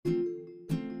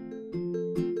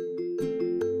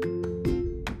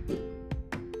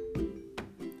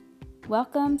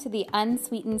Welcome to the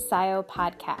Unsweetened SIO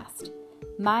podcast.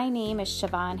 My name is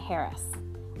Siobhan Harris.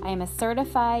 I am a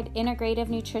certified integrative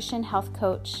nutrition health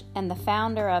coach and the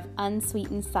founder of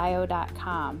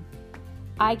unsweetenedscio.com.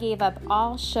 I gave up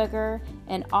all sugar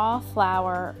and all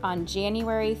flour on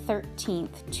January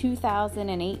 13th,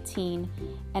 2018,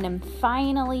 and am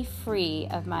finally free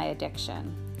of my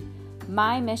addiction.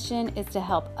 My mission is to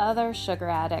help other sugar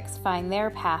addicts find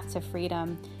their path to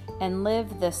freedom and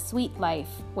live the sweet life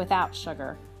without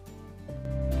sugar.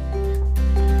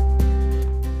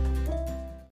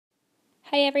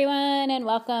 Hi everyone, and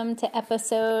welcome to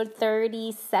episode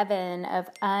 37 of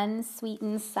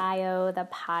Unsweetened SIO, the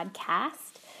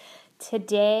podcast.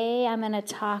 Today I'm going to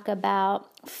talk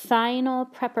about final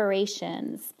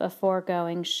preparations before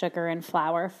going sugar and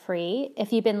flour free.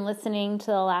 If you've been listening to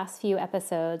the last few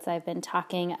episodes, I've been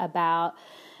talking about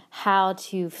how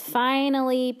to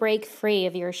finally break free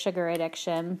of your sugar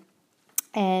addiction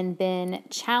and been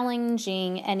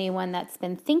challenging anyone that's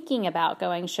been thinking about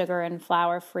going sugar and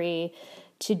flour free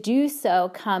to do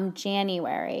so come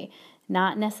January.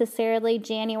 Not necessarily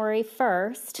January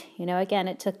 1st. Again,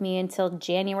 it took me until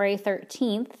January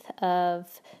 13th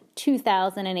of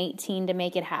 2018 to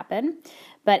make it happen.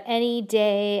 But any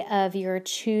day of your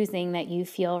choosing that you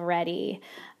feel ready.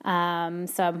 So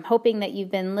I'm hoping that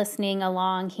you've been listening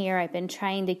along here. I've been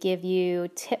trying to give you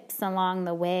tips along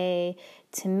the way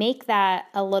to make that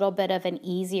a little bit of an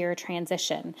easier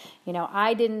transition.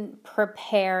 I didn't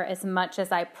prepare as much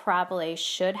as I probably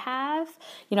should have.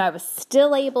 I was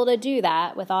still able to do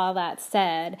that with all that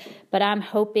said, but I'm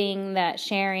hoping that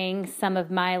sharing some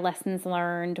of my lessons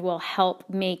learned will help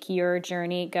make your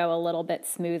journey go a little bit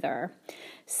smoother.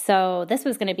 So this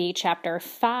was going to be chapter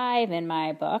 5 in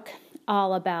my book,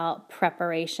 all about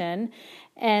preparation.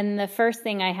 And the first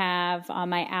thing I have on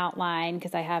my outline,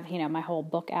 because I have, my whole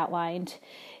book outlined,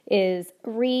 is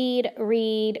read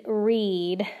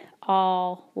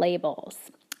all labels.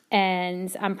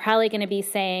 And I'm probably going to be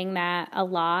saying that a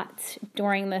lot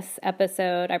during this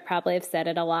episode. I probably have said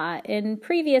it a lot in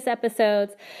previous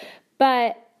episodes,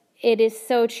 but it is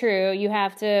so true. You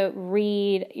have to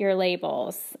read your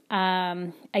labels.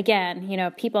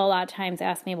 Again, people a lot of times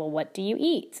ask me, well, what do you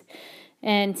eat?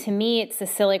 And to me, it's a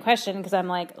silly question because I'm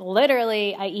like,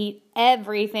 literally, I eat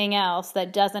everything else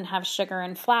that doesn't have sugar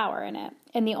and flour in it.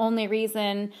 And the only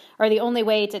reason or the only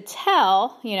way to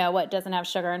tell, what doesn't have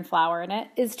sugar and flour in it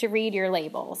is to read your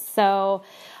labels. So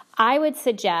I would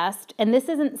suggest, and this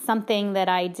isn't something that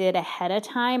I did ahead of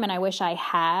time and I wish I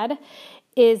had,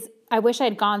 is I wish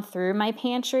I'd gone through my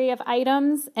pantry of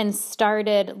items and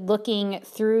started looking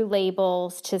through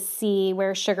labels to see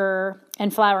where sugar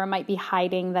and flour might be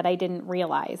hiding that I didn't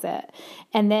realize it.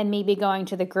 And then maybe going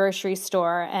to the grocery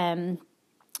store and,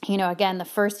 again, the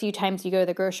first few times you go to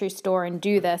the grocery store and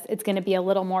do this, it's going to be a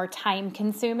little more time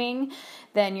consuming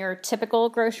than your typical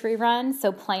grocery run.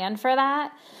 So plan for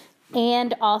that.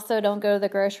 And also don't go to the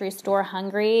grocery store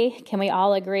hungry. Can we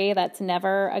all agree that's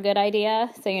never a good idea?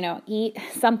 So, eat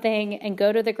something and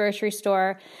go to the grocery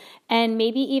store and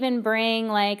maybe even bring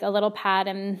like a little pad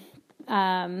and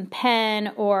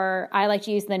pen, or I like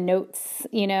to use the notes,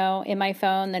 in my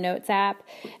phone, the notes app,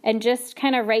 and just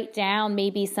kind of write down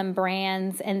maybe some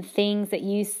brands and things that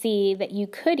you see that you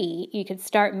could eat. You could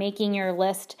start making your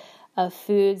list of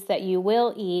foods that you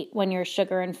will eat when you're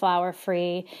sugar and flour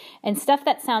free and stuff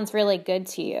that sounds really good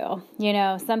to you.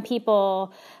 Some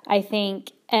people, I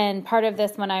think, and part of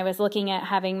this when I was looking at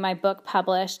having my book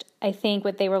published, I think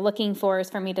what they were looking for is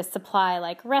for me to supply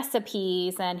like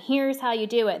recipes and here's how you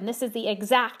do it. And this is the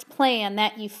exact plan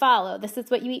that you follow. This is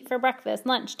what you eat for breakfast,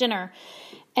 lunch, dinner.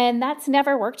 And that's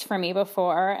never worked for me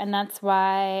before, and that's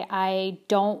why I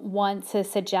don't want to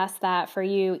suggest that for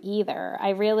you either. I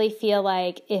really feel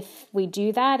like if we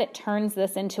do that, it turns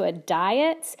this into a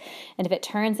diet, and if it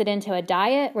turns it into a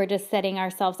diet, we're just setting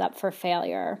ourselves up for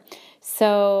failure.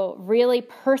 So really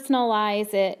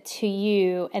personalize it to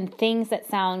you and things that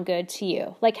sound good to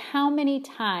you. Like how many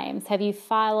times have you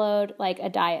followed like a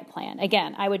diet plan?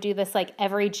 Again, I would do this like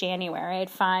every January. I'd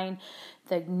find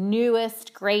the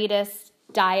newest, greatest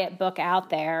diet book out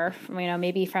there,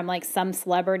 maybe from like some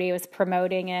celebrity was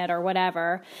promoting it or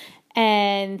whatever,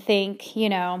 and think,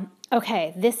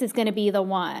 okay, this is going to be the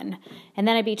one. And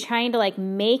then I'd be trying to like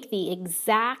make the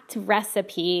exact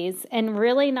recipes and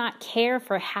really not care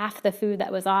for half the food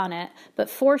that was on it, but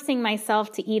forcing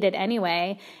myself to eat it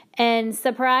anyway. And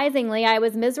surprisingly, I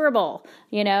was miserable,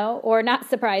 or not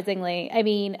surprisingly. I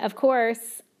mean, of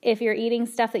course, if you're eating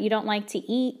stuff that you don't like to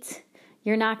eat,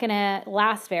 you're not going to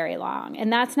last very long.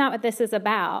 And that's not what this is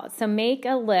about. So make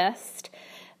a list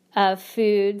of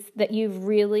foods that you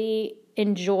really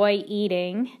enjoy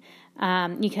eating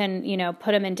You can,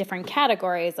 put them in different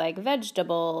categories like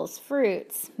vegetables,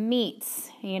 fruits, meats,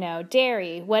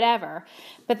 dairy, whatever.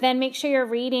 But then make sure you're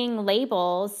reading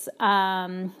labels.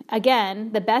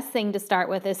 Again, the best thing to start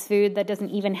with is food that doesn't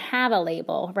even have a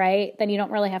label, right? Then you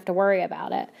don't really have to worry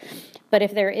about it. But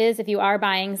if you are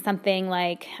buying something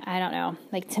like, I don't know,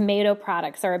 like tomato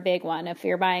products are a big one. If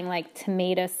you're buying like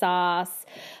tomato sauce,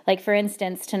 like for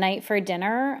instance, tonight for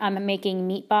dinner, I'm making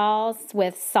meatballs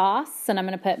with sauce, and I'm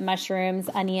going to put mushrooms,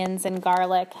 onions, and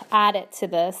garlic, add it to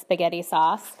the spaghetti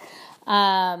sauce.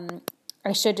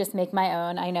 I should just make my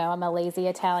own. I know I'm a lazy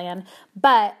Italian,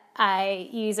 but I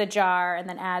use a jar and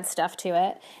then add stuff to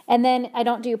it. And then I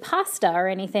don't do pasta or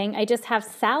anything. I just have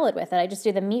salad with it. I just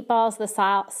do the meatballs, the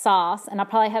sauce, and I'll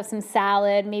probably have some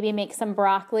salad, maybe make some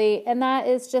broccoli. And that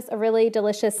is just a really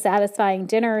delicious, satisfying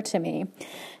dinner to me.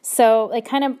 So I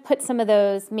kind of put some of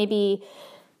those maybe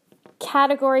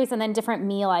categories and then different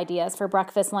meal ideas for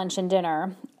breakfast, lunch, and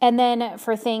dinner. And then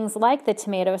for things like the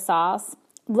tomato sauce,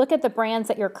 look at the brands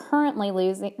that you're currently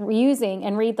using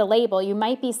and read the label. You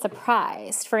might be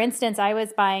surprised. For instance, I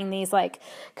was buying these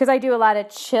because I do a lot of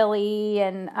chili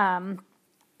and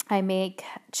I make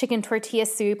chicken tortilla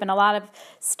soup, and a lot of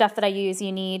stuff that I use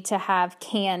you need to have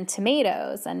canned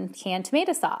tomatoes and canned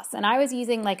tomato sauce. And I was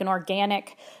using like an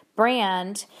organic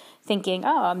brand thinking,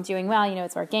 oh, I'm doing well,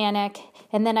 it's organic.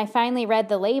 And then I finally read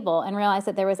the label and realized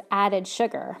that there was added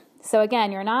sugar. So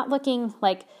again, you're not looking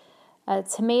like a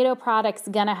tomato product's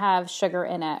going to have sugar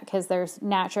in it because there's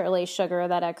naturally sugar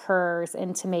that occurs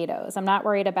in tomatoes. I'm not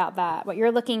worried about that. What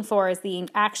you're looking for is the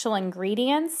actual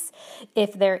ingredients,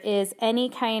 if there is any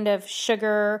kind of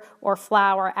sugar or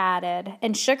flour added.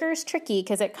 And sugar is tricky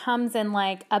because it comes in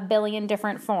like a billion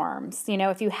different forms.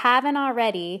 If you haven't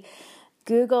already,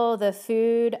 Google the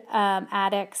Food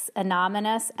Addicts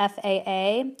Anonymous,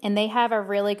 FAA, and they have a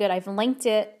really good, I've linked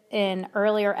it in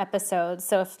earlier episodes.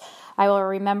 So if I will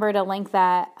remember to link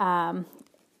that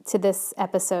to this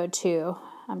episode too.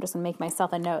 I'm just going to make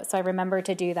myself a note so I remember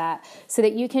to do that so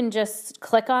that you can just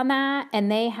click on that,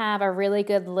 and they have a really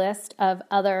good list of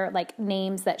other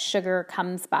names that sugar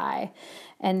comes by.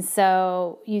 And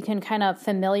so you can kind of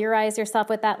familiarize yourself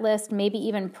with that list, maybe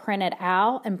even print it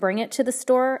out and bring it to the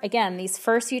store. Again, these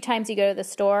first few times you go to the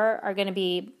store are going to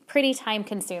be pretty time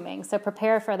consuming, so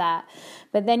prepare for that.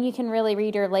 But then you can really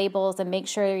read your labels and make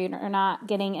sure you're not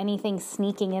getting anything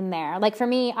sneaking in there. Like for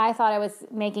me, I thought I was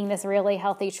making this really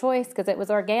healthy choice because it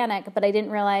was organic, but I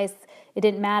didn't realize it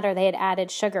didn't matter. They had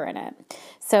added sugar in it.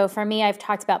 So for me, I've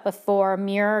talked about before,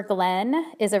 Muir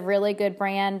Glen is a really good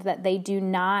brand that they do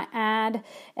not add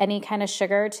any kind of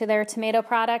sugar to their tomato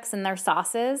products and their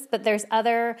sauces, but there's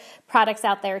other products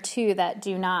out there too that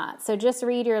do not. So just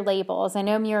read your labels. I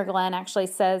know Muir Glen actually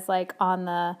says on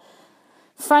the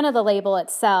front of the label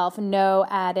itself, no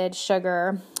added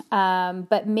sugar.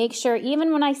 But make sure,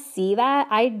 even when I see that,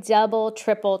 I double,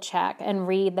 triple check and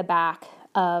read the back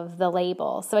of the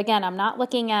label. So again, I'm not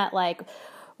looking at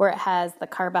where it has the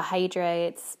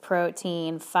carbohydrates,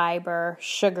 protein, fiber,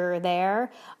 sugar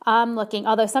there. I'm looking,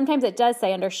 although sometimes it does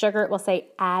say under sugar, it will say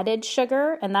added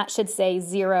sugar, and that should say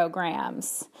 0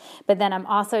 grams. But then I'm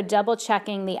also double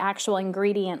checking the actual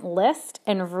ingredient list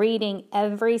and reading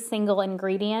every single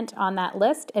ingredient on that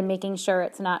list and making sure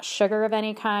it's not sugar of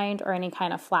any kind or any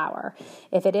kind of flour.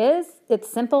 If it is,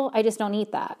 it's simple. I just don't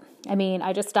eat that.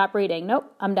 I just stop reading.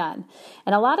 Nope, I'm done.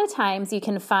 And a lot of times you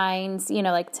can find,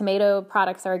 tomato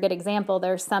products are a good example.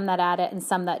 There's some that add it and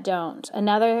some that don't.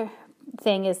 Another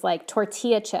thing is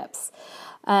tortilla chips.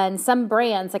 And some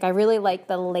brands, I really like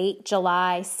the Late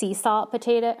July sea salt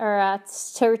potato or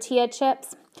tortilla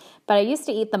chips. But I used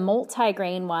to eat the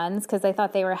multi-grain ones because I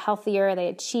thought they were healthier. They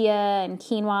had chia and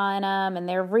quinoa in them, and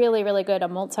they're really, really good, a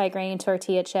multi-grain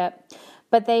tortilla chip.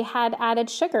 But they had added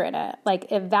sugar in it,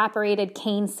 evaporated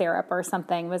cane syrup or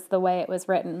something was the way it was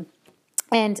written.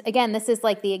 And again, this is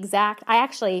the exact, I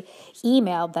actually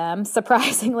emailed them,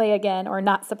 surprisingly again, or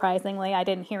not surprisingly, I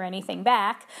didn't hear anything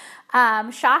back.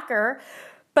 Shocker.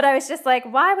 But I was just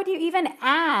why would you even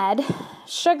add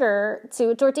sugar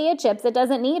to tortilla chips? It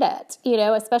doesn't need it,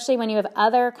 especially when you have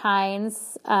other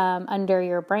kinds under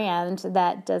your brand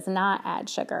that does not add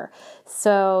sugar.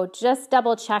 So just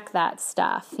double check that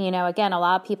stuff. Again, a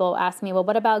lot of people ask me, well,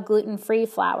 what about gluten-free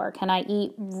flour? Can I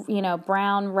eat,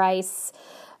 brown rice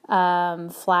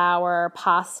flour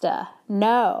pasta?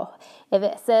 no. If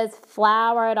it says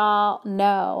flour at all,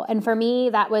 no. And for me,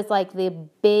 that was like the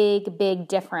big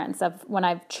difference of when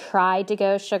I've tried to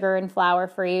go sugar and flour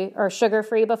free or sugar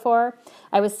free before.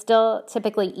 I was still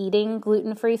typically eating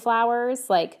gluten-free flours,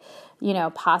 like,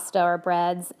 pasta or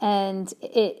breads, and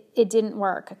it didn't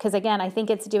work. Because again, I think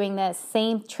it's doing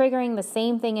triggering the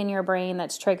same thing in your brain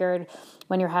that's triggered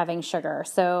when you're having sugar.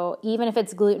 So even if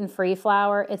it's gluten-free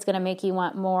flour, it's going to make you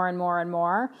want more and more and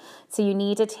more. So you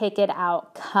need to take it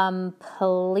out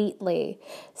completely.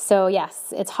 So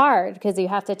yes, it's hard because you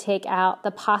have to take out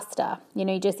the pasta.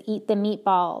 You just eat the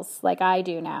meatballs like I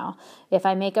do now. If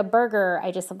I make a burger,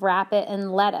 I just wrap it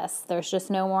in lettuce. There's just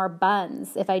no more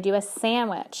buns. If I do a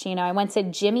sandwich, I went to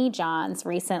Jimmy John's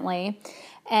recently,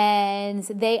 and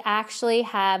they actually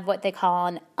have what they call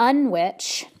an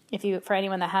unwich. For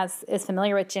anyone that is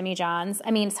familiar with Jimmy John's,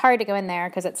 it's hard to go in there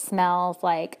because it smells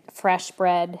like fresh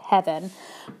bread heaven,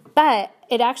 but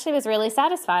it actually was really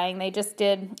satisfying. I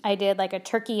did like a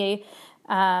turkey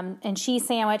and cheese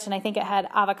sandwich, and I think it had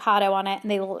avocado on it, and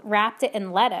they wrapped it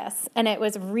in lettuce, and it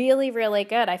was really, really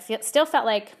good. I still felt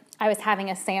like I was having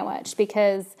a sandwich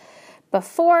because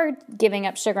before giving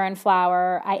up sugar and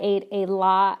flour, I ate a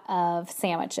lot of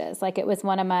sandwiches. Like it was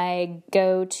one of my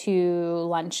go-to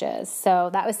lunches. So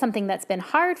that was something that's been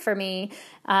hard for me.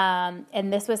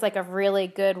 And this was like a really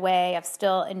good way of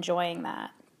still enjoying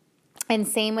that. And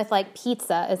same with like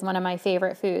pizza is one of my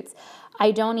favorite foods.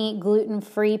 I don't eat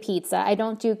gluten-free pizza. I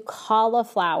don't do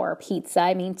cauliflower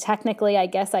pizza. Technically, I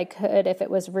guess I could if it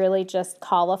was really just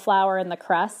cauliflower in the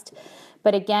crust.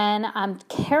 But again, I'm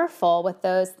careful with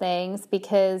those things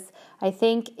because I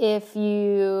think if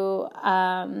you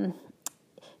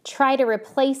try to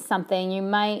replace something, you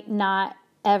might not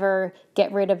ever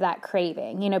get rid of that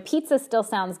craving. Pizza still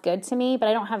sounds good to me, but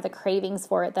I don't have the cravings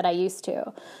for it that I used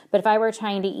to. But if I were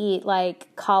trying to eat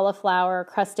like cauliflower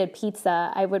crusted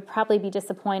pizza, I would probably be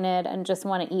disappointed and just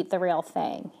want to eat the real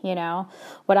thing.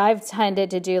 What I've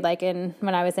tended to do, like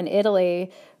when I was in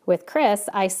Italy with Chris,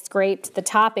 I scraped the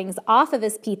toppings off of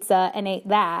his pizza and ate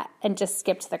that and just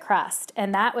skipped the crust.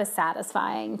 And that was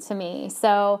satisfying to me.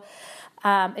 So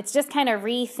it's just kind of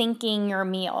rethinking your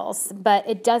meals, but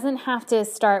it doesn't have to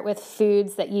start with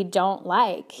foods that you don't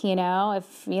like.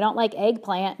 If you don't like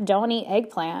eggplant, don't eat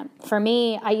eggplant. For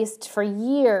me, I used to, for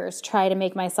years, try to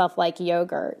make myself like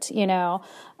yogurt,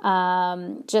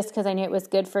 just because I knew it was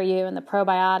good for you and the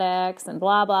probiotics and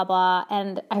blah, blah, blah.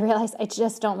 And I realized I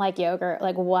just don't like yogurt.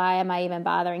 Like, why am I even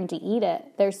bothering to eat it?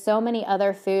 There's so many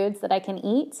other foods that I can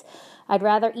eat. I'd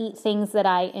rather eat things that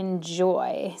I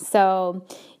enjoy. So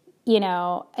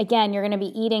again, you're going to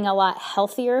be eating a lot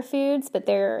healthier foods, but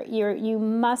you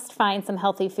must find some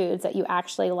healthy foods that you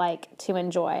actually like to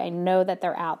enjoy. I know that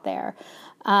they're out there.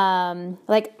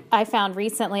 Like I found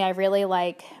recently, I really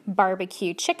like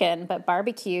barbecue chicken, but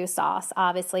barbecue sauce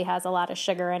obviously has a lot of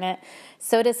sugar in it.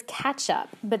 So does ketchup.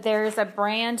 But there's a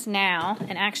brand now,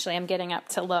 and actually I'm getting up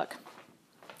to look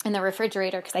in the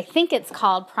refrigerator because I think it's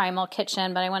called Primal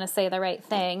Kitchen, but I want to say the right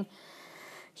thing.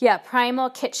 Yeah, Primal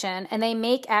Kitchen, and they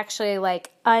make actually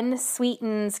like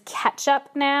unsweetened ketchup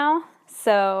now.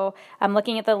 So I'm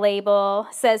looking at the label.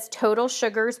 It says total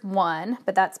sugars 1,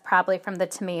 but that's probably from the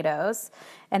tomatoes,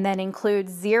 and then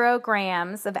includes 0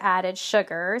 grams of added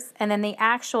sugars. And then the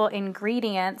actual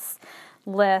ingredients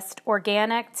list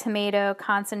organic tomato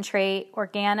concentrate,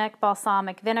 organic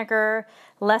balsamic vinegar,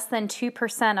 less than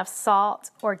 2% of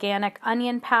salt, organic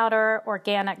onion powder,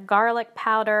 organic garlic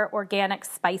powder, organic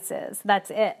spices. That's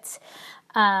it.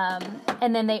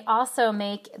 And then they also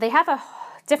they have a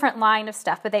different line of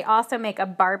stuff, but they also make a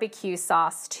barbecue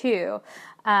sauce too.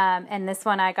 And this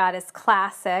one I got is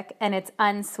classic, and it's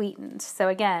unsweetened. So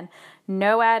again,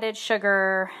 no added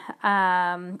sugar,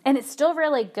 and it's still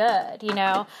really good.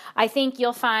 I think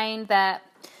you'll find that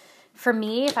for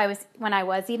me, when I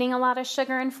was eating a lot of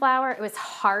sugar and flour, it was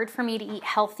hard for me to eat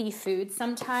healthy food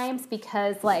sometimes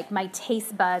because like my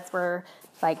taste buds were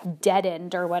like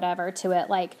deadened or whatever to it.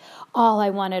 Like all I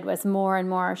wanted was more and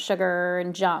more sugar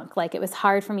and junk. Like it was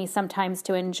hard for me sometimes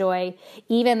to enjoy,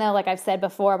 even though like I've said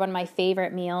before, one of my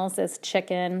favorite meals is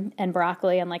chicken and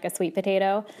broccoli and like a sweet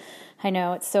potato. I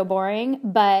know it's so boring,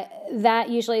 but that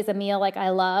usually is a meal like I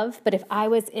love. But if I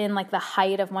was in like the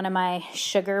height of one of my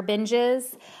sugar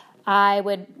binges, I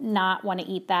would not want to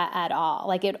eat that at all.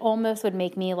 Like it almost would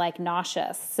make me like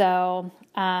nauseous. So,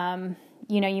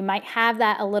 you might have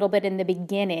that a little bit in the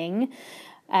beginning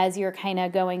as you're kind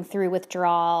of going through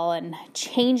withdrawal and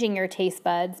changing your taste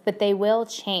buds, but they will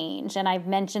change. And I've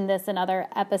mentioned this in other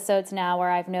episodes now where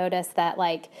I've noticed that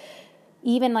like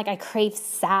even like I crave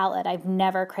salad. I've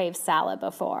never craved salad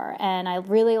before. And I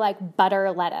really like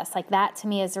butter lettuce. Like that to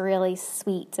me is really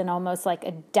sweet and almost like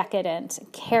a decadent.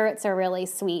 Carrots are really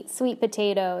sweet, sweet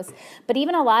potatoes, but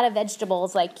even a lot of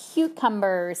vegetables like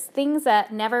cucumbers, things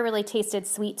that never really tasted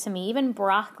sweet to me, even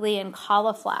broccoli and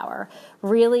cauliflower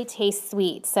really taste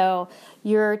sweet. So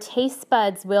your taste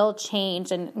buds will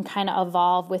change and kind of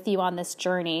evolve with you on this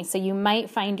journey. So you might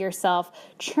find yourself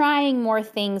trying more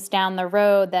things down the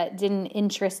road that didn't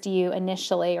interest you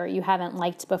initially or you haven't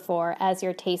liked before as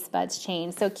your taste buds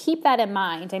change. So keep that in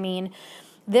mind. I mean,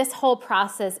 this whole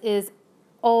process is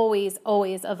always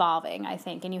evolving, I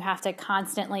think, and you have to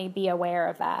constantly be aware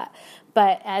of that.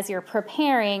 But as you're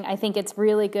preparing, I think it's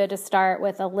really good to start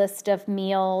with a list of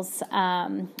meals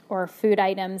or food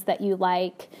items that you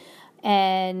like,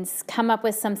 and come up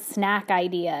with some snack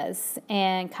ideas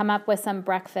and come up with some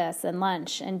breakfast and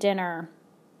lunch and dinner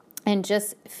and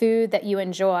just food that you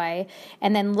enjoy.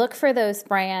 And then look for those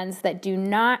brands that do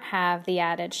not have the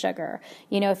added sugar.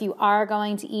 You know, if you are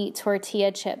going to eat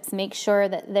tortilla chips, make sure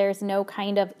that there's no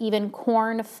kind of even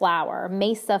corn flour,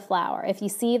 mesa flour. If you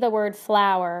see the word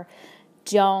flour,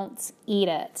 don't eat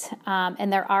it.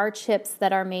 And there are chips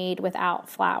that are made without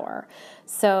flour.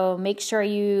 So make sure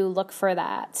you look for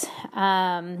that.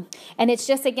 And it's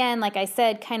just, again, like I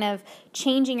said, kind of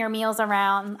changing your meals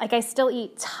around. Like I still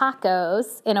eat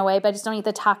tacos in a way, but I just don't eat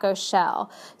the taco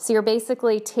shell. So you're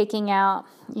basically taking out,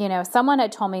 you know, someone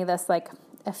had told me this like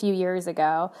a few years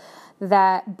ago,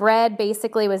 that bread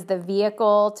basically was the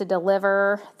vehicle to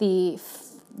deliver the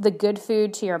good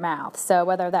food to your mouth. So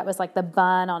whether that was like the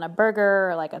bun on a burger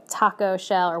or like a taco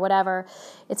shell or whatever,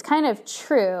 it's kind of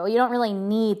true. You don't really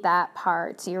need that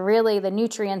part. You really, the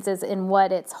nutrients is in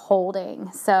what it's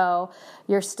holding. So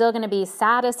you're still going to be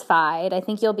satisfied. I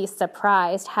think you'll be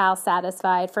surprised how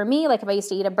satisfied. For me, like if I used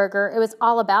to eat a burger, it was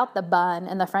all about the bun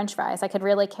and the French fries. I could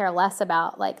really care less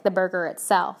about like the burger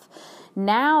itself.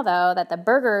 Now though, that the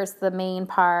burger is the main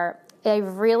part, I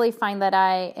really find that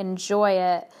I enjoy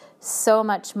it so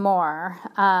much more,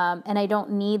 and I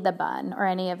don't need the bun or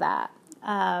any of that.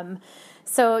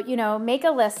 So, you know, make a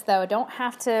list though. Don't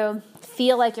have to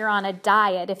feel like you're on a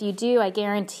diet. If you do, I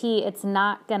guarantee it's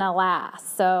not going to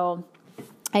last. So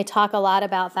I talk a lot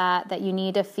about that you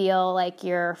need to feel like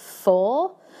you're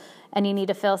full and you need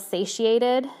to feel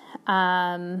satiated.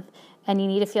 And you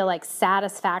need to feel like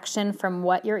satisfaction from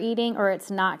what you're eating or it's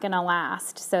not going to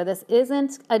last. So this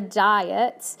isn't a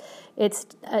diet.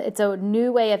 It's a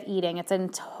new way of eating. It's a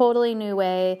totally new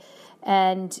way.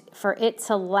 And for it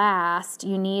to last,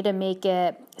 you need to make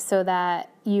it so that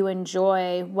you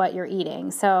enjoy what you're eating.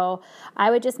 So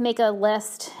I would just make a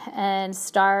list and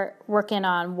start working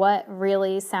on what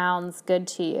really sounds good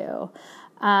to you.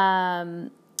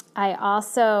 I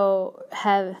also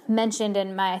have mentioned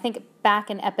I think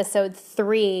back in episode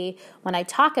 3, when I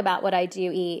talk about what I do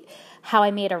eat, how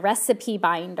I made a recipe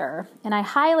binder. And I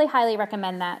highly, highly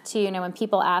recommend that too. You know, when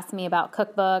people ask me about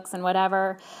cookbooks and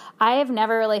whatever, I have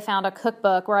never really found a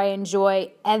cookbook where I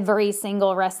enjoy every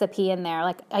single recipe in there.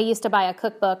 Like I used to buy a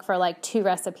cookbook for like 2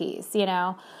 recipes, you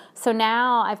know. So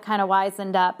now I've kind of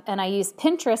wisened up and I use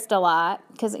Pinterest a lot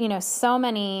because, you know, so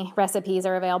many recipes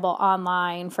are available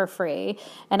online for free.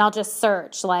 And I'll just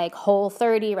search like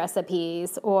Whole30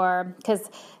 recipes or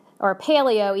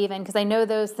paleo even, because I know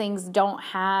those things don't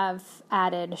have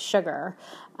added sugar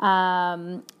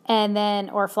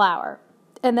or flour.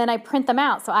 And then I print them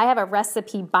out. So I have a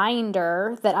recipe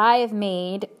binder that I have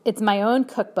made. It's my own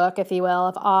cookbook, if you will,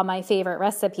 of all my favorite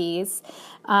recipes.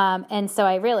 And so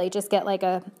I really just get like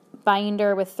a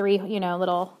binder with 3,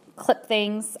 little clip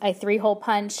things. I 3-hole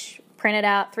punch, print it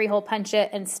out, 3-hole punch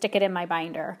it, and stick it in my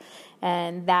binder.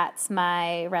 And that's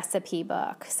my recipe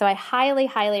book. So I highly,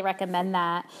 highly recommend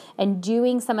that. And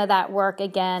doing some of that work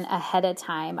again ahead of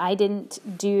time. I didn't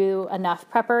do enough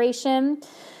preparation.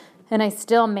 And I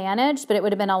still managed, but it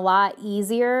would have been a lot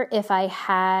easier if I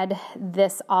had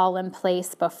this all in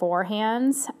place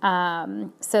beforehand.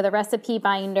 So the recipe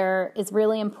binder is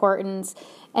really important.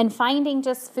 And finding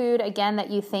just food, again, that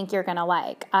you think you're going to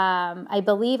like. I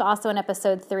believe also in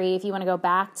episode 3, if you want to go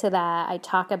back to that, I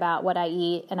talk about what I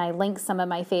eat and I link some of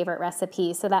my favorite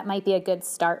recipes. So that might be a good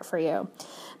start for you.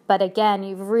 But again,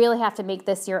 you really have to make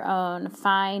this your own.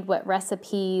 Find what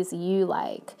recipes you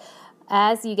like.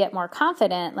 as you get more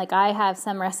confident, like I have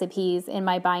some recipes in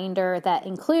my binder that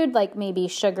include like maybe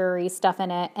sugary stuff in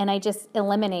it, and I just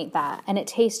eliminate that, and it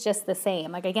tastes just the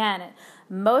same. Like again,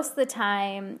 most of the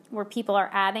time where people are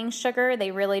adding sugar,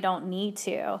 they really don't need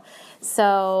to.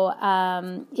 So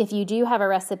if you do have a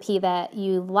recipe that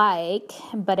you like,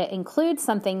 but it includes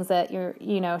some things that you're,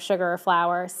 sugar or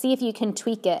flour, see if you can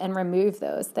tweak it and remove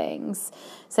those things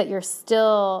so that you're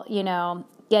still,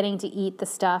 getting to eat the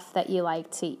stuff that you like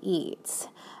to eat.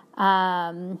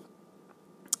 So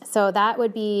that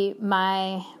would be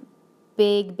my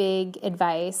big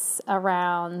advice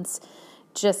around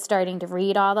just starting to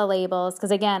read all the labels.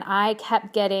 Because again, I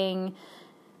kept getting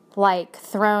like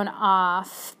thrown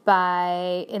off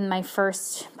in my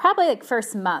first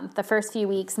month, the first few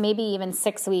weeks, maybe even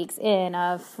 6 weeks in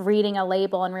of reading a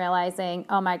label and realizing,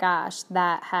 oh my gosh,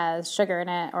 that has sugar in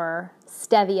it. Or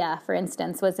stevia, for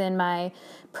instance, was in my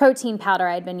protein powder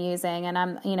I'd been using. And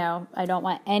I don't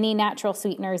want any natural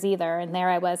sweeteners either. And there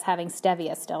I was having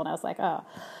stevia still. And I was like, oh.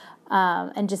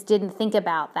 And just didn't think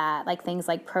about that, like things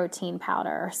like protein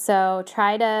powder. So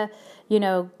try to,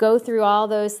 go through all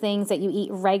those things that you eat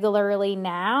regularly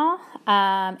now,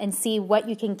 and see what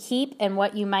you can keep and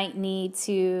what you might need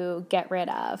to get rid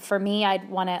of. For me, I'd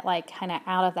want it like kind of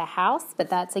out of the house, but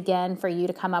that's again for you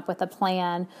to come up with a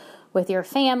plan with your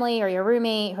family or your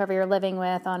roommate, whoever you're living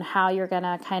with, on how you're going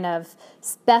to kind of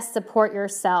best support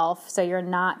yourself so you're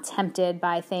not tempted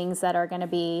by things that are going to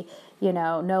be, you're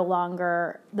no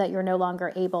longer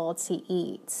able to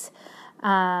eat.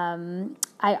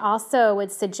 I also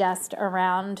would suggest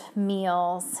around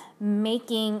meals,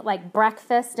 making like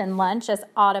breakfast and lunch as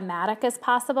automatic as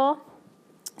possible.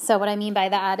 So what I mean by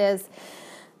that is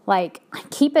like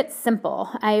keep it simple.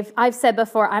 I've said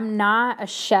before, I'm not a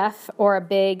chef or a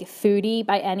big foodie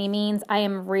by any means. I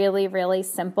am really, really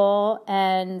simple,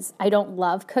 and I don't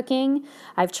love cooking.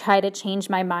 I've tried to change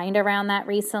my mind around that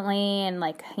recently, and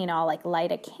I'll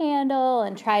light a candle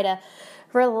and try to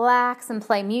relax and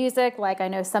play music. Like I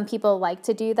know some people like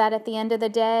to do that at the end of the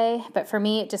day, but for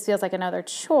me, it just feels like another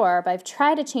chore. But I've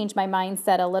tried to change my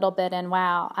mindset a little bit, and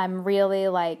wow, I'm really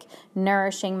like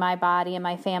nourishing my body and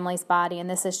my family's body, and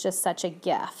this is just such a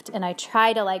gift. And I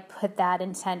try to put that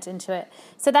intent into it.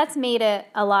 So that's made it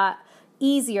a lot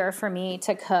easier for me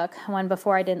to cook when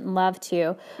before I didn't love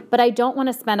to, but I don't want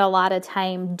to spend a lot of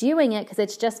time doing it because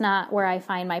it's just not where I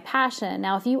find my passion.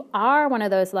 Now, if you are one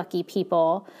of those lucky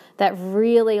people that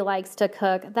really likes to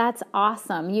cook, that's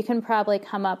awesome. You can probably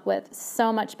come up with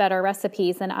so much better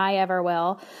recipes than I ever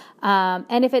will.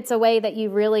 And if it's a way that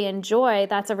you really enjoy,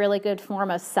 that's a really good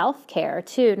form of self-care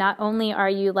too. Not only are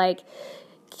you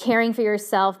caring for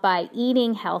yourself by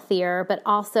eating healthier, but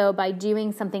also by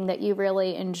doing something that you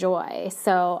really enjoy.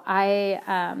 So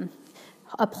I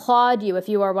applaud you if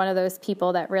you are one of those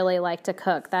people that really like to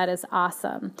cook. That is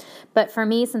awesome. But for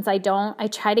me, since I don't, I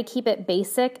try to keep it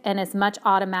basic and as much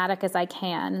automatic as I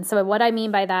can. So what I mean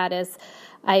by that is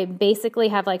I basically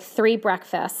have 3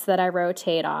 breakfasts that I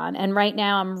rotate on. And right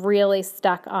now I'm really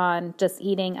stuck on just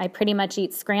eating. I pretty much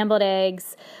eat scrambled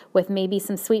eggs with maybe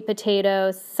some sweet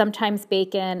potatoes, sometimes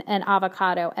bacon and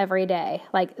avocado every day.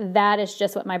 That is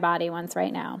just what my body wants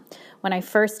right now. When I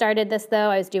first started this though,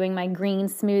 I was doing my green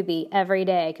smoothie every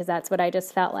day because that's what I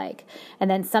just felt like. And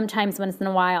then sometimes once in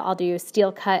a while I'll do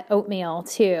steel cut oatmeal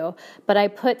too. But I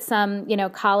put some,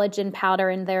 collagen powder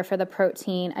in there for the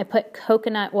protein. I put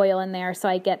coconut oil in there so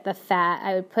I get the fat.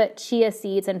 I would put chia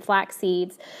seeds and flax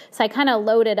seeds. So I kind of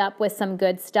load it up with some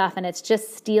good stuff, and it's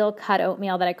just steel cut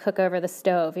oatmeal that I cook over the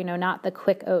stove, not the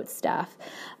quick oat stuff.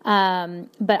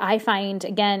 But I find,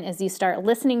 again, as you start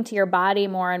listening to your body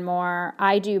more and more,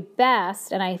 I do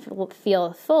best and I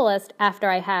feel fullest after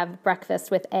I have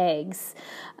breakfast with eggs.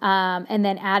 And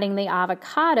then adding the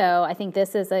avocado, I think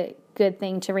this is a good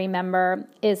thing to remember,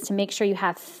 is to make sure you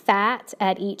have fat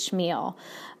at each meal.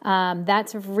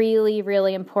 That's really,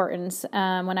 really important.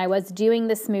 When I was doing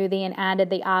the smoothie and added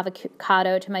the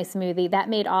avocado to my smoothie, that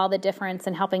made all the difference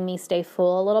in helping me stay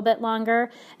full a little bit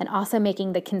longer and also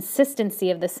making the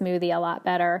consistency of the smoothie a lot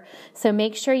better. So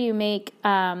make sure you make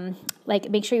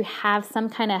sure you have some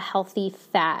kind of healthy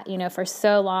fat. For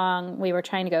so long we were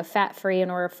trying to go fat-free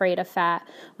and we're afraid of fat,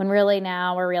 when really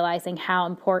now we're realizing how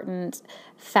important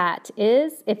fat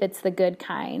is if it's the good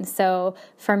kind. So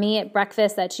for me at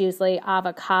breakfast, that's usually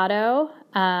avocado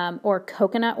or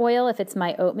coconut oil if it's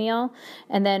my oatmeal.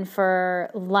 And then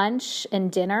for lunch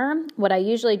and dinner, what I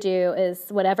usually do is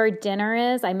whatever dinner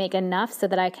is, I make enough so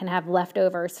that I can have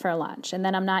leftovers for lunch. And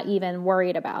then I'm not even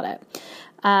worried about it.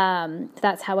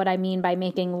 That's what I mean by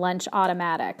making lunch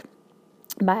automatic.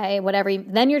 by whatever,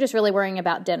 then you're just really worrying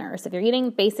about dinner. So if you're eating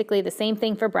basically the same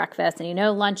thing for breakfast and you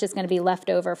know lunch is going to be left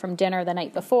over from dinner the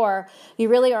night before, you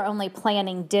really are only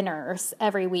planning dinners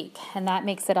every week, and that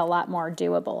makes it a lot more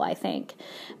doable, I think.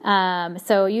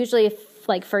 So usually if,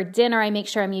 like for dinner, I make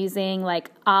sure I'm using like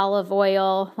olive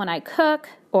oil when I cook,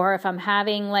 or if I'm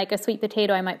having like a sweet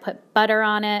potato, I might put butter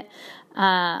on it.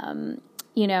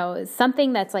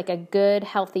 Something that's like a good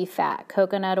healthy fat,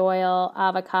 coconut oil,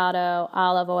 avocado,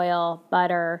 olive oil,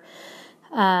 butter.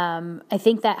 I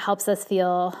think that helps us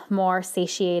feel more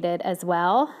satiated as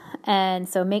well. And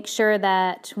so make sure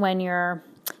that when you're,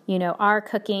 are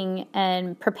cooking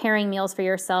and preparing meals for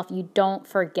yourself, you don't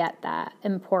forget that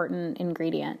important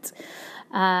ingredient.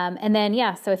 And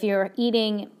then, so if you're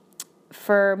eating,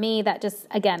 for me, that just,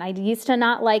 again, I used to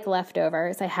not like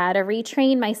leftovers. I had to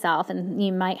retrain myself, and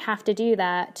you might have to do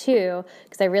that too,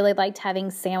 because I really liked having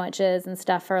sandwiches and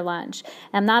stuff for lunch.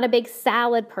 I'm not a big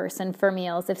salad person for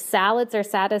meals. If salads are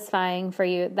satisfying for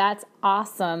you, that's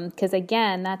awesome, because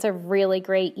again, that's a really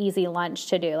great, easy lunch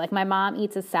to do. Like my mom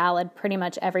eats a salad pretty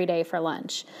much every day for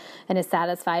lunch and is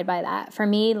satisfied by that. For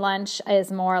me, lunch is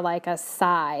more like a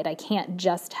side. I can't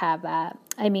just have that.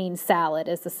 Salad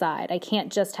is the side. I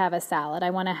can't just have a salad. I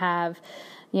want to have,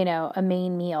 a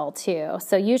main meal too.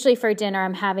 So usually for dinner,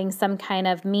 I'm having some kind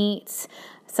of meat,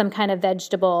 some kind of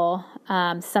vegetable,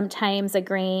 sometimes a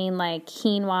grain like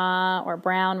quinoa or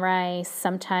brown rice.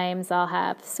 Sometimes I'll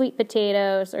have sweet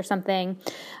potatoes or something,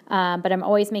 but I'm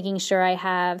always making sure I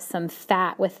have some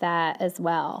fat with that as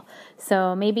well.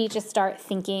 So maybe just start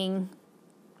thinking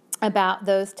about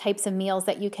those types of meals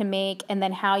that you can make, and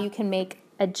then how you can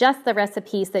adjust the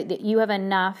recipes so that you have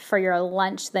enough for your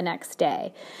lunch the next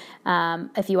day.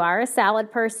 If you are a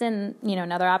salad person,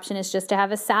 another option is just to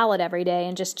have a salad every day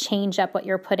and just change up what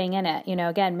you're putting in it.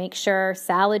 Again, make sure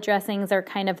salad dressings are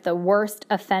kind of the worst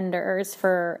offenders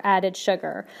for added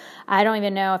sugar. I don't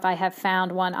even know if I have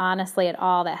found one, honestly, at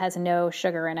all that has no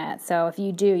sugar in it. So if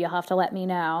you do, you'll have to let me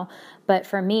know. But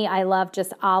for me, I love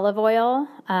just olive oil.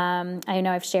 I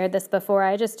know I've shared this before.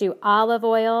 I just do olive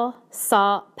oil,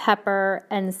 salt, pepper,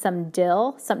 and some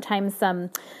dill, sometimes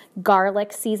some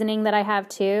garlic seasoning that I have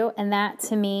too. And that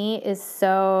to me is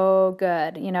so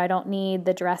good. I don't need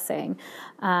the dressing.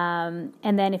 And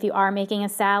then if you are making a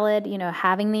salad,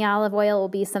 having the olive oil will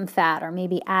be some fat, or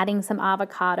maybe adding some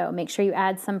avocado. Make sure you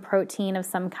add some protein of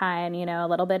some kind, a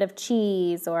little bit of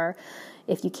cheese, or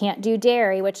if you can't do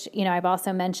dairy, which, I've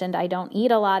also mentioned, I don't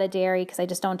eat a lot of dairy because I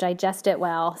just don't digest it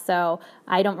well. So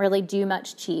I don't really do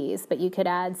much cheese, but you could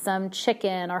add some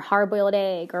chicken or hard-boiled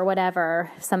egg or whatever,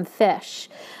 some fish.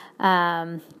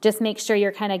 Just make sure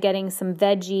you're kind of getting some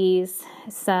veggies,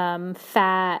 some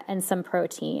fat, and some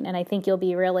protein. And I think you'll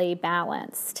be really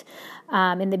balanced.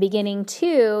 In the beginning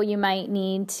too, you might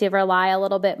need to rely a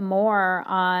little bit more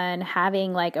on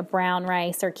having like a brown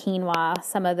rice or quinoa,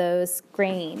 some of those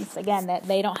grains. Again, that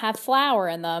they don't have flour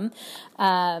in them.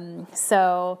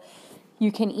 So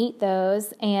you can eat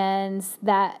those, and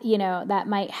that, that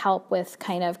might help with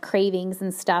kind of cravings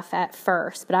and stuff at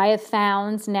first. But I have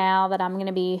found now that I'm going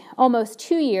to be almost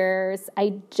 2 years,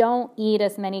 I don't eat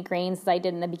as many grains as I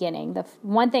did in the beginning. The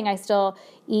one thing I still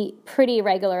eat pretty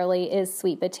regularly is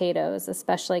sweet potatoes,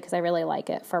 especially because I really like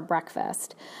it for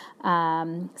breakfast.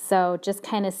 So just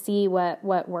kind of see what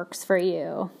works for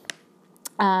you.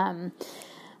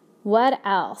 What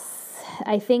else?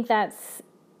 I think that's,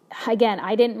 again,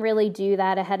 I didn't really do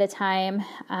that ahead of time,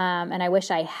 and I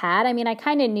wish I had. I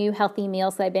kind of knew healthy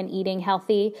meals, so I've been eating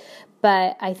healthy,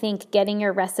 but I think getting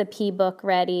your recipe book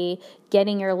ready,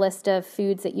 getting your list of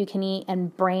foods that you can eat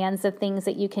and brands of things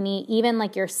that you can eat, even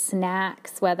like your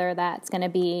snacks, whether that's going to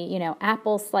be,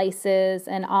 apple slices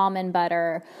and almond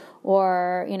butter,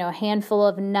 or, a handful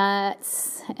of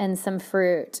nuts and some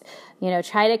fruit.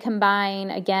 Try to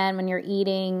combine, again, when you're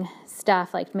eating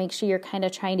stuff, like make sure you're kind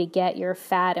of trying to get your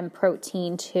fat and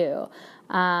protein too.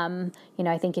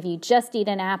 I think if you just eat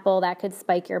an apple, that could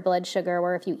spike your blood sugar,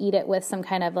 where if you eat it with some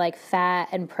kind of like fat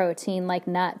and protein like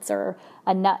nuts or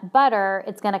a nut butter,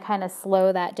 it's going to kind of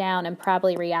slow that down and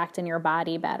probably react in your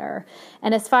body better.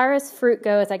 And as far as fruit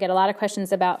goes, I get a lot of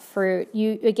questions about fruit.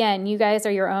 You guys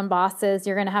are your own bosses.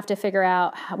 You're going to have to figure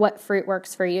out what fruit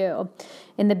works for you.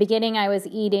 In the beginning, I was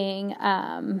eating,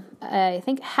 I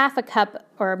think half a cup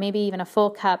or maybe even a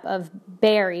full cup of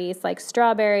berries, like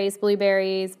strawberries,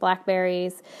 blueberries,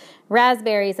 blackberries,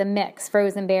 raspberries, a mix,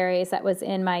 frozen berries that was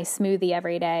in my smoothie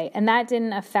every day. And that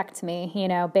didn't affect me.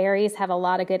 Berries have a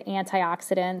lot of good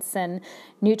antioxidants and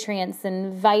nutrients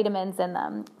and vitamins in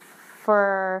them.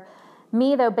 For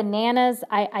Me, though, bananas,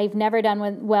 I've never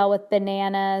done well with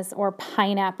bananas or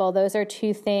pineapple. Those are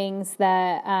two things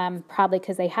that probably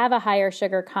because they have a higher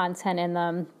sugar content in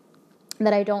them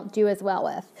that I don't do as well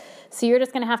with. So you're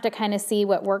just going to have to kind of see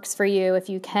what works for you. If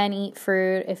you can eat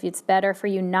fruit, if it's better for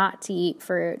you not to eat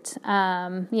fruit.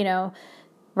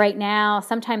 Right now,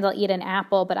 sometimes I'll eat an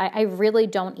apple, but I really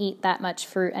don't eat that much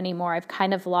fruit anymore. I've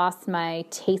kind of lost my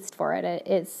taste for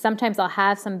it. Sometimes I'll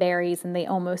have some berries and they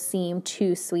almost seem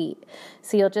too sweet.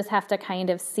 So you'll just have to kind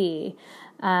of see.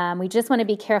 We just want to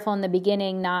be careful in the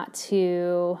beginning not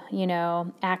to,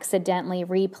 accidentally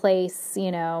replace,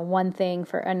 one thing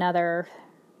for another,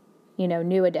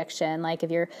 new addiction. Like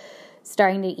if you're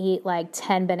starting to eat like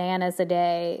 10 bananas a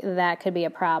day, that could be a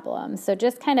problem. So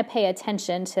just kind of pay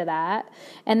attention to that.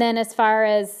 And then as far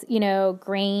as,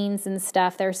 grains and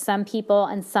stuff, there's some people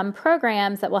and some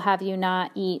programs that will have you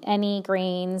not eat any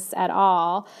grains at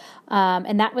all.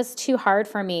 And that was too hard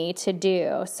for me to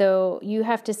do. So you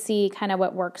have to see kind of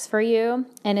what works for you.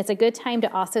 And it's a good time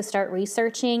to also start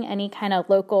researching any kind of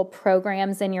local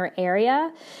programs in your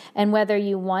area and whether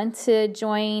you want to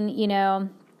join,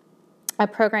 a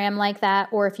program like that,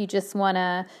 or if you just want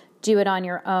to do it on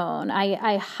your own.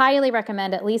 I highly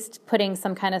recommend at least putting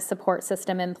some kind of support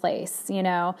system in place.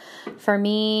 For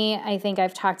me, I think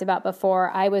I've talked about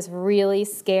before, I was really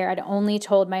scared. I'd only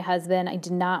told my husband. I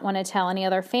did not want to tell any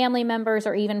other family members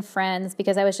or even friends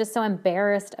because I was just so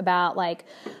embarrassed about like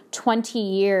 20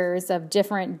 years of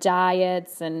different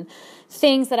diets and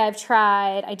things that I've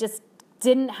tried. I just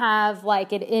didn't have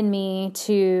like it in me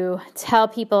to tell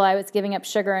people I was giving up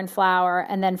sugar and flour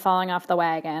and then falling off the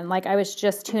wagon. Like I was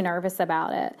just too nervous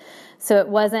about it. So it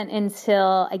wasn't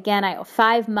until, again,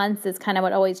 5 months is kind of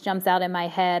what always jumps out in my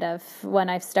head of when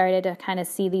I've started to kind of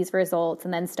see these results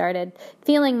and then started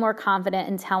feeling more confident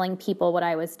in telling people what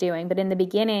I was doing. But in the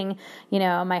beginning,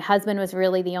 my husband was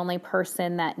really the only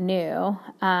person that knew.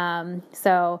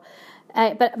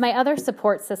 But my other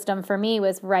support system for me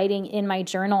was writing in my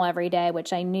journal every day,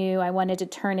 which I knew I wanted to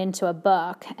turn into a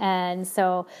book. And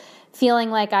so feeling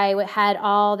like I had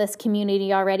all this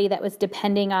community already that was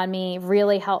depending on me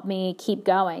really helped me keep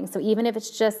going. So even if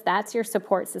it's just that's your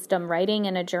support system, writing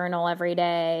in a journal every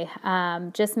day,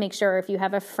 just make sure if you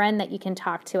have a friend that you can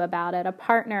talk to about it, a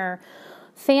partner,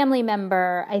 family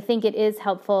member, I think it is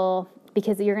helpful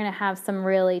because you're going to have some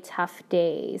really tough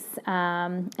days.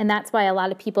 And that's why a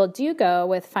lot of people do go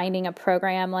with finding a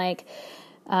program like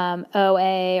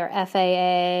OA or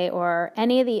FAA or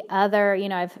any of the other,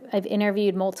 I've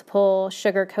interviewed multiple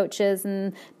sugar coaches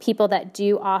and people that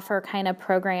do offer kind of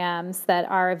programs that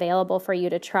are available for you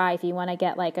to try if you want to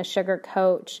get like a sugar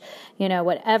coach,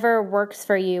 whatever works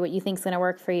for you, what you think is going to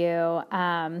work for you.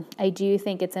 I do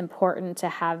think it's important to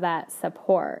have that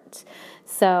support.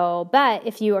 So, but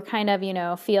if you are kind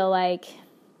of, feel like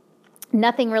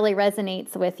nothing really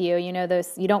resonates with you,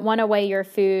 you don't want to weigh your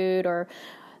food or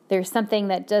there's something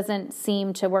that doesn't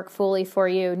seem to work fully for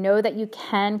you, know that you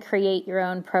can create your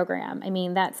own program. I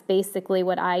mean, that's basically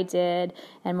what I did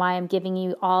and why I'm giving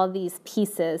you all these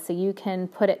pieces so you can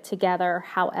put it together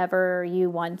however you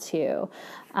want to.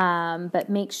 But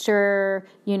make sure,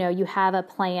 you have a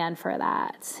plan for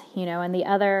that. And the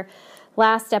other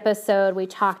last episode, we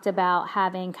talked about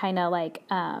having kind of like,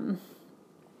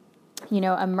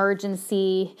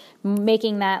 emergency,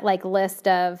 making that like list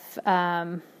of,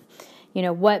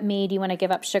 what made you want to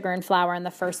give up sugar and flour in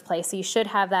the first place. So you should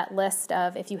have that list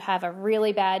of if you have a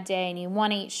really bad day and you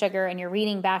want to eat sugar and you're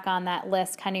reading back on that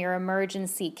list, kind of your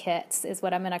emergency kits is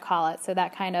what I'm going to call it. So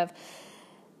that kind of,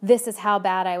 this is how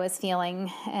bad I was feeling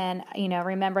and,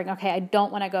 remembering, okay, I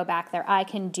don't want to go back there. I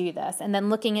can do this. And then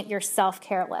looking at your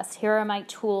self-care list. Here are my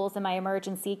tools in my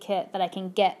emergency kit that I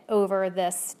can get over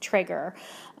this trigger.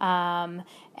 And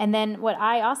then what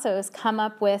I also is come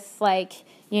up with like,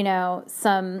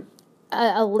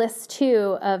 a list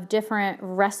too of different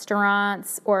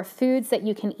restaurants or foods that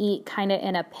you can eat kind of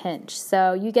in a pinch.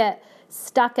 So you get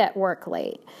stuck at work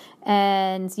late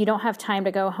and you don't have time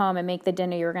to go home and make the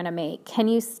dinner you're going to make. Can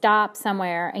you stop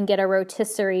somewhere and get a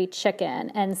rotisserie chicken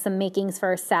and some makings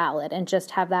for a salad and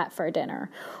just have that for dinner?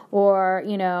 Or,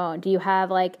 do you have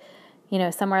like,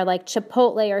 somewhere like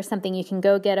Chipotle or something, you can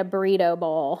go get a burrito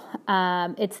bowl.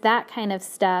 It's that kind of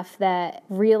stuff that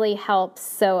really helps.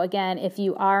 So again, if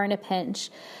you are in a pinch,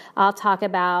 I'll talk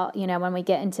about, when we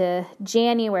get into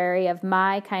January of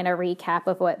my kind of recap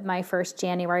of what my first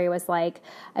January was like.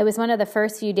 It was one of the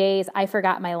first few days I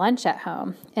forgot my lunch at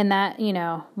home. And that,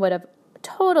 would have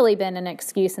totally been an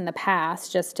excuse in the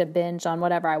past just to binge on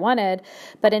whatever I wanted.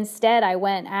 But instead I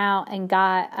went out and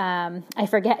got, I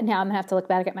forget now, I'm gonna have to look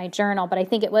back at my journal, but I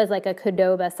think it was like a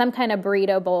Qdoba, some kind of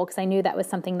burrito bowl, because I knew that was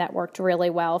something that worked really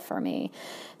well for me.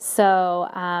 So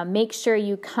make sure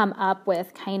you come up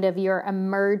with kind of your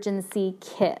emergency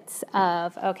kits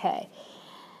of, okay,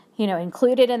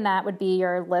 included in that would be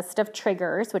your list of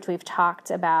triggers, which we've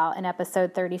talked about in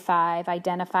episode 35,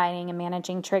 identifying and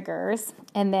managing triggers,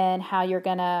 and then how you're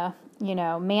going to,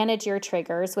 manage your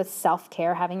triggers with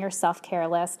self-care, having your self-care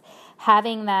list,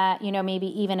 having that, maybe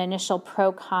even initial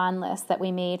pro-con list that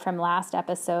we made from last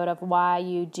episode of why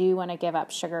you do want to give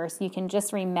up sugar. So you can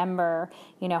just remember,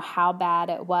 how bad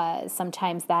it was.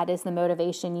 Sometimes that is the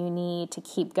motivation you need to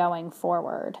keep going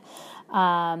forward.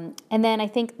 And then I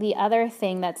think the other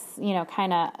thing that's,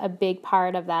 kind of a big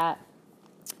part of that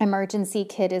emergency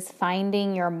kit is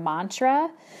finding your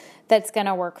mantra that's going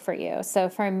to work for you. So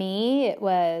for me, it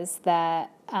was that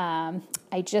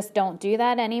I just don't do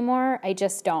that anymore. I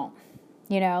just don't.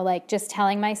 Just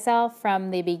telling myself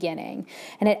from the beginning.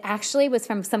 And it actually was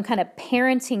from some kind of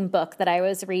parenting book that I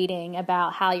was reading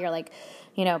about how you're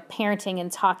parenting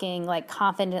and talking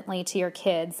confidently to your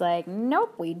kids,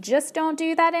 nope, we just don't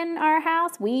do that in our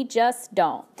house. We just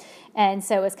don't. And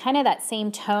so it was kind of that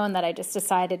same tone that I just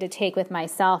decided to take with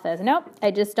myself as, nope,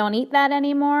 I just don't eat that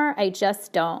anymore. I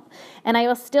just don't. And I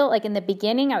was still, in the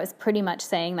beginning, I was pretty much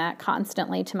saying that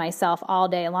constantly to myself all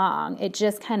day long. It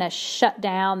just kind of shut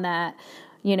down that,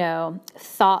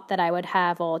 thought that I would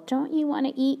have, well, don't you want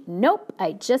to eat? Nope,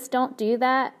 I just don't do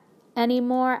that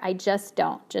anymore. I just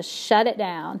don't. Just shut it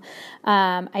down.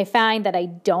 I find that I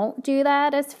don't do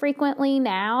that as frequently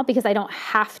now because I don't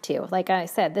have to. Like I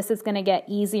said, this is going to get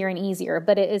easier and easier,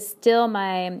 but it is still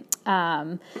my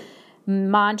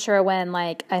mantra when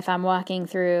if I'm walking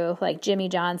through Jimmy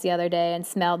John's the other day and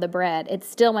smelled the bread, it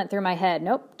still went through my head.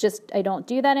 Nope, I don't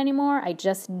do that anymore. I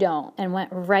just don't. And went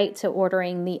right to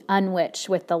ordering the Unwich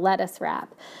with the lettuce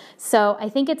wrap. So I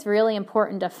think it's really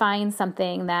important to find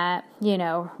something that,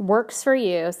 works for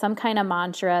you, some kind of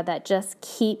mantra that just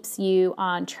keeps you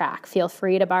on track. Feel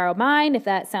free to borrow mine if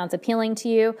that sounds appealing to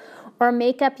you, or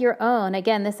make up your own.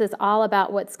 Again, this is all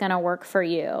about what's going to work for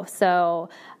you. So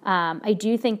I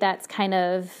do think that's kind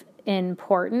of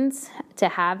important to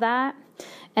have that.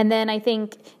 And then I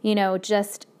think,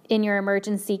 just in your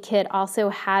emergency kit, also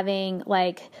having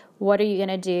what are you going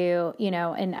to do?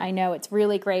 And I know it's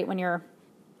really great when you're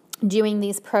doing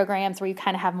these programs where you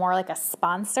kind of have more like a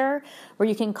sponsor, where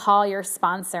you can call your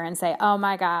sponsor and say, oh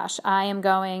my gosh, I am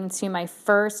going to my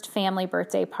first family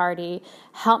birthday party.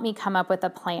 Help me come up with a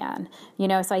plan.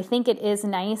 So I think it is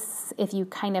nice if you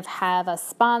kind of have a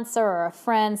sponsor or a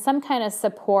friend, some kind of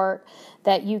support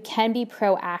that you can be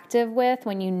proactive with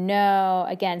when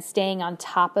again, staying on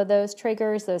top of those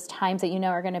triggers, those times that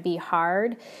are going to be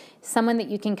hard, someone that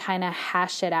you can kind of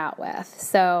hash it out with.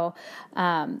 So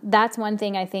that's one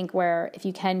thing I think where if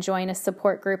you can join a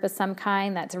support group of some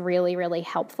kind, that's really, really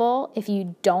helpful. If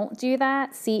you don't do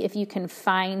that, see if you can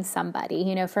find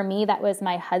somebody. For me, that was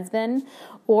my husband,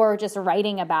 or just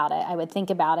writing about it. I would think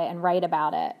about it and write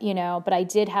about it, but I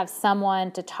did have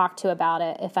someone to talk to about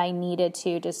it if I needed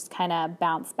to just kind of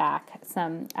bounce back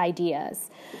some ideas.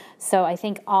 So I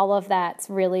think all of that's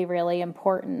really, really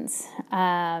important.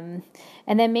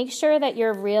 And then make sure that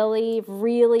you're really,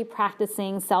 really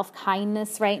practicing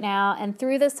self-kindness right now. And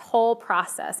through this whole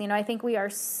process, I think we are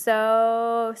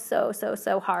so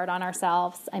hard on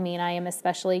ourselves. I mean, I am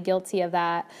especially guilty of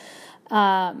that.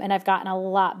 And I've gotten a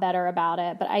lot better about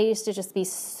it. But I used to just be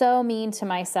so mean to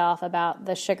myself about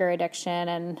the sugar addiction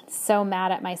and so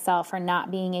mad at myself for not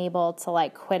being able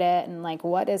to quit it and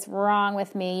what is wrong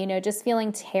with me, just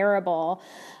feeling terrible.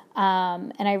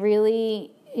 And I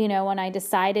really, when I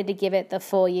decided to give it the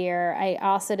full year, I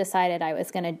also decided I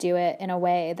was going to do it in a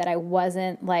way that I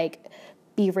wasn't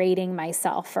berating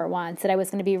myself for once, that I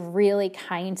was going to be really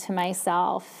kind to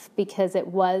myself because it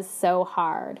was so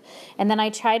hard. And then I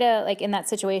try to, in that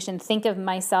situation, think of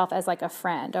myself as a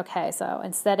friend. Okay, so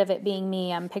instead of it being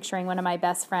me, I'm picturing one of my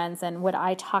best friends, and would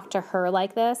I talk to her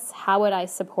like this? How would I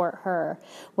support her?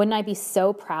 Wouldn't I be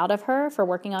so proud of her for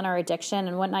working on her addiction?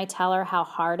 And wouldn't I tell her how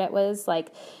hard it was?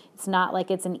 It's not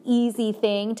it's an easy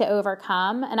thing to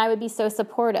overcome, and I would be so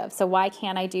supportive. So why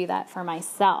can't I do that for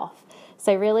myself?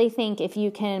 So I really think if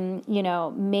you can,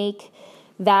 make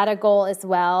that a goal as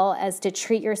well as to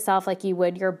treat yourself like you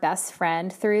would your best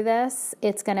friend through this,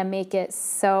 it's going to make it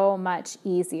so much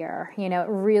easier. It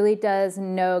really does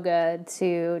no good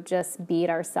to just beat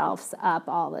ourselves up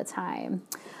all the time.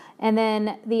 And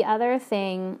then the other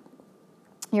thing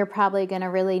you're probably going to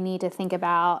really need to think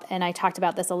about, and I talked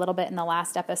about this a little bit in the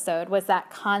last episode, was that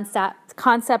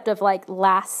concept of like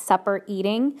Last Supper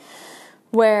eating,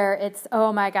 where it's,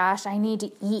 oh my gosh, I need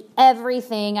to eat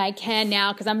everything I can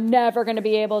now because I'm never going to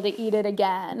be able to eat it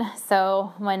again.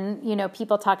 So when,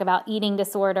 people talk about eating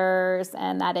disorders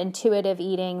and that intuitive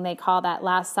eating, they call that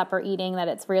Last Supper eating, that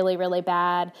it's really, really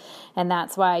bad. And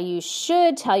that's why you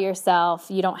should tell yourself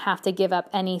you don't have to give up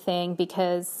anything,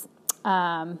 because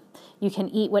you can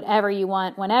eat whatever you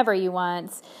want, whenever you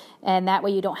want, and that way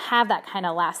you don't have that kind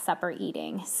of Last Supper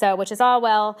eating. So, which is all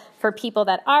well for people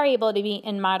that are able to be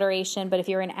in moderation, but if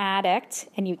you're an addict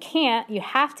and you can't, you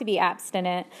have to be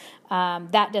abstinent,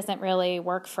 that doesn't really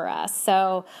work for us.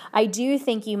 So I do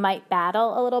think you might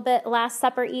battle a little bit Last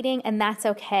Supper eating, and that's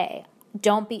okay.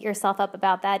 Don't beat yourself up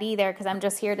about that either, because I'm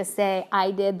just here to say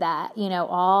I did that,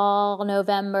 all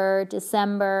November,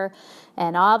 December,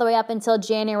 and all the way up until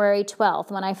January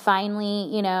 12th, when I finally,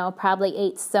 probably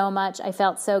ate so much, I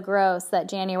felt so gross that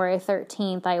January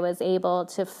 13th, I was able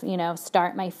to,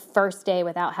 start my first day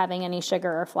without having any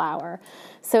sugar or flour.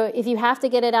 So if you have to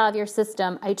get it out of your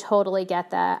system, I totally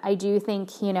get that. I do think,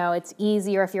 it's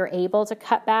easier if you're able to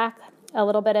cut back a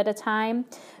little bit at a time.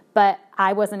 But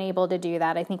I wasn't able to do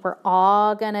that. I think we're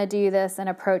all going to do this and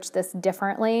approach this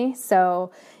differently.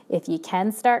 So if you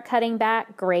can start cutting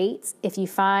back, great. If you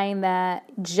find that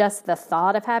just the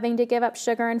thought of having to give up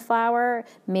sugar and flour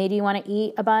made you want to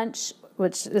eat a bunch,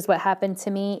 which is what happened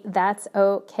to me, that's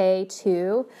okay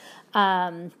too.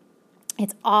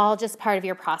 It's all just part of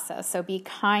your process. So be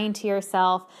kind to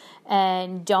yourself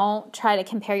and don't try to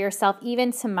compare yourself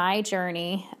even to my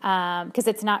journey, because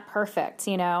it's not perfect.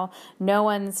 No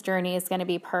one's journey is going to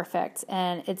be perfect.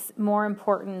 And it's more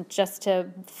important just to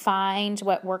find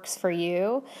what works for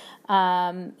you.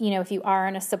 If you are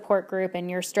in a support group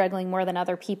and you're struggling more than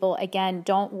other people, again,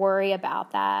 don't worry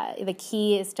about that. The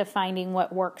key is to finding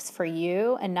what works for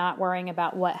you and not worrying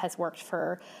about what has worked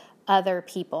for other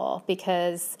people,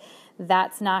 because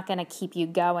that's not going to keep you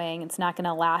going. It's not going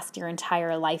to last your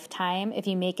entire lifetime if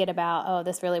you make it about, oh,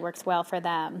 this really works well for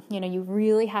them. You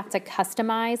really have to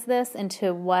customize this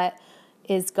into what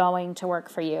is going to work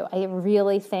for you. I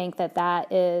really think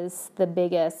that is the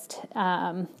biggest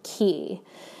key.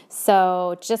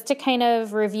 So just to kind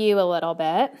of review a little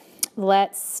bit,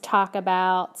 let's talk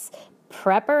about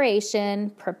preparing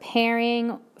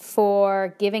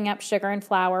for giving up sugar and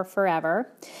flour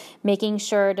forever, making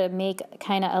sure to make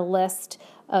kind of a list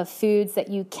of foods that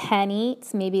you can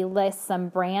eat, maybe list some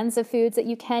brands of foods that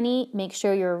you can eat. Make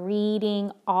sure you're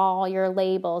reading all your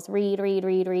labels. Read.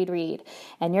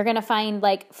 And you're going to find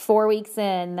like 4 weeks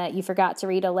in that you forgot to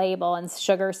read a label and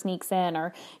sugar sneaks in,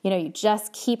 or, you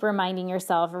just keep reminding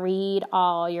yourself, read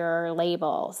all your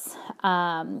labels.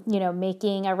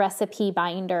 Making a recipe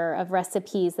binder of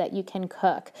recipes that you can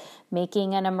cook,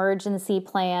 making an emergency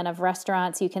plan of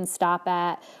restaurants you can stop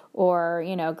at, or,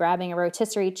 grabbing a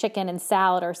rotisserie chicken and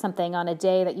salad or something on a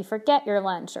day that you forget your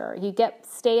lunch, or you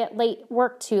stay at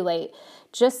work too late,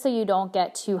 just so you don't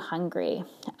get too hungry.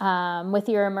 With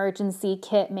your emergency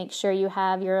kit, make sure you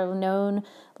have your known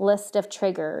list of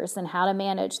triggers and how to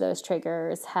manage those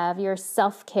triggers. Have your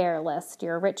self-care list,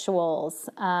 your rituals.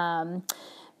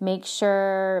 Make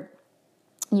sure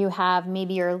you have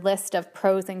maybe your list of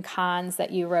pros and cons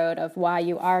that you wrote of why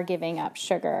you are giving up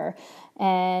sugar.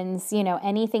 And,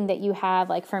 anything that you have,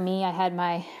 like for me, I had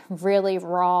my really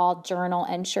raw journal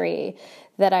entry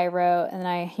that I wrote, and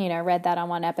I, read that on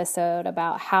one episode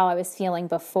about how I was feeling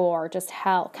before, just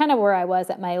how kind of where I was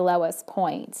at my lowest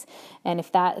point. And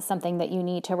if that is something that you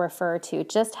need to refer to,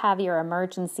 just have your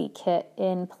emergency kit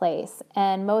in place.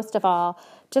 And most of all,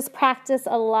 just practice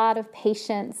a lot of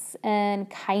patience and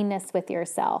kindness with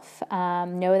yourself.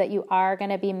 Know that you are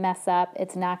going to be mess up.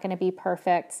 It's not going to be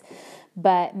perfect,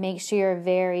 but make sure you're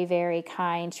very, very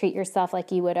kind. Treat yourself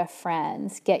like you would a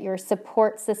friend. Get your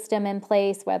support system in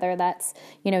place, whether that's,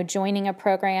 joining a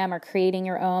program or creating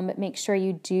your own, but make sure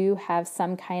you do have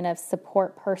some kind of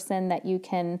support person that you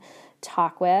can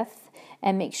talk with.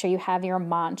 And make sure you have your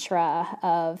mantra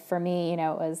of, for me, it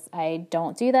was, I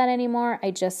don't do that anymore.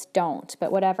 I just don't.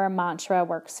 But whatever mantra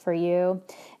works for you.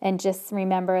 And just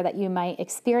remember that you might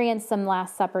experience some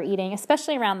Last Supper eating,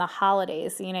 especially around the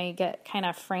holidays. You get kind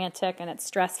of frantic and it's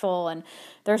stressful and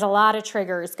there's a lot of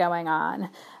triggers going on.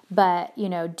 But,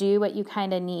 do what you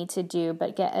kind of need to do,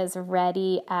 but get as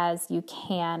ready as you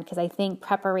can, because I think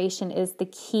preparation is the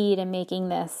key to making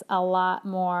this a lot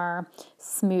more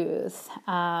smooth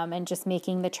and just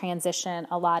making the transition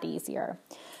a lot easier.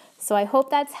 So I hope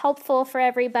that's helpful for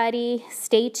everybody.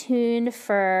 Stay tuned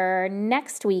for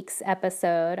next week's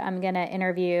episode. I'm going to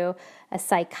interview a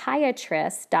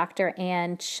psychiatrist, Dr.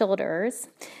 Ann Childers,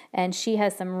 and she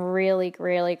has some really,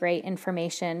 really great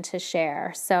information to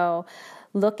share. So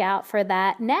look out for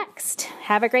that next.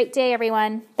 Have a great day,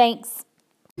 everyone. Thanks.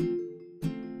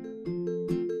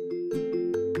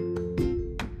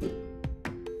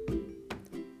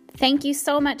 Thank you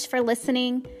so much for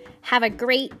listening. Have a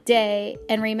great day,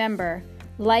 and remember,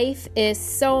 life is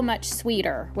so much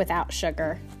sweeter without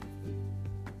sugar.